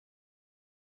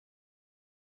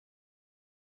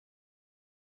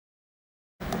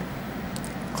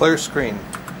Clear screen.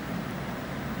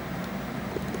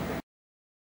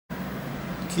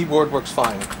 Keyboard works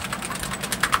fine.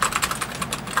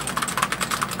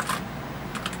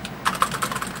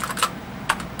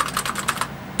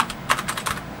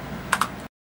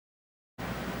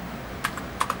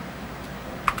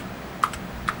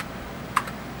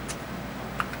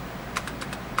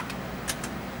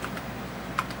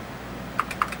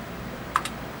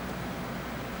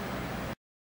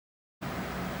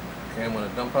 Okay, I'm going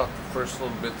to dump out the first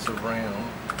little bits of RAM.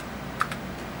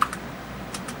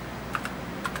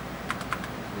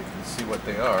 You can see what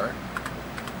they are.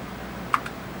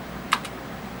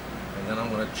 And then I'm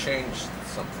going to change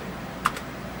something.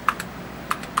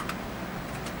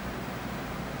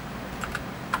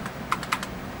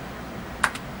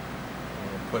 I'm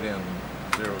going to put in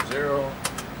 00,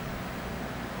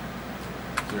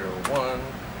 01,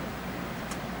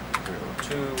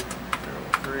 02,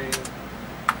 03,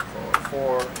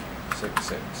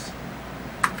 466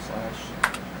 slash.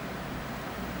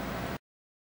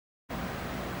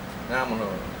 Now I'm going to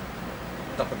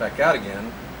dump it back out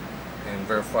again and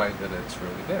verify that it's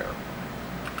really there.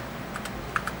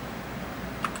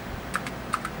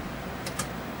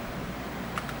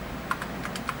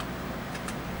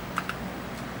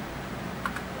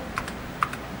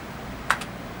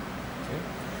 Okay,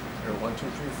 1, 2,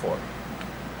 3, 4.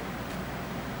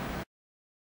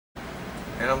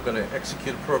 And I'm going to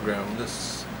execute a program.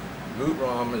 This boot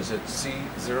ROM is at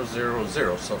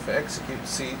C000, so if I execute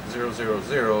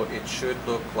C000, it should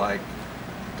look like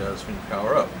it does when you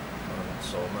power up.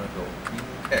 So I'm going to go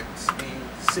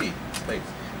EXEC space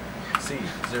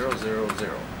C000,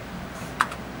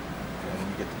 and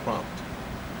you get the prompt,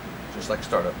 just like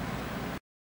startup.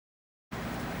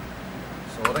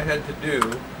 So what I had to do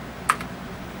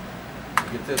to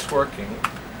get this working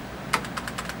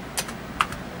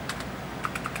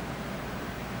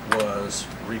was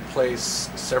replace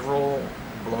several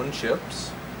blown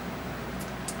chips.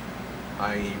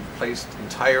 I replaced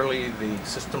entirely the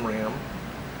system RAM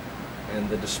and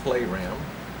the display RAM,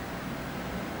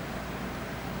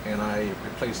 and I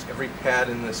replaced every pad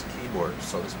in this keyboard,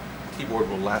 so this keyboard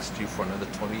will last you for another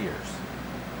 20 years.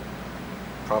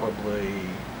 Probably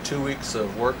 2 weeks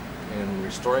of work in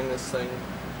restoring this thing,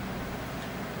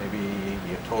 maybe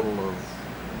a total of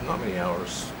not many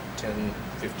hours, 10,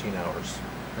 15 hours.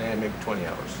 And maybe 20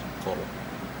 hours total.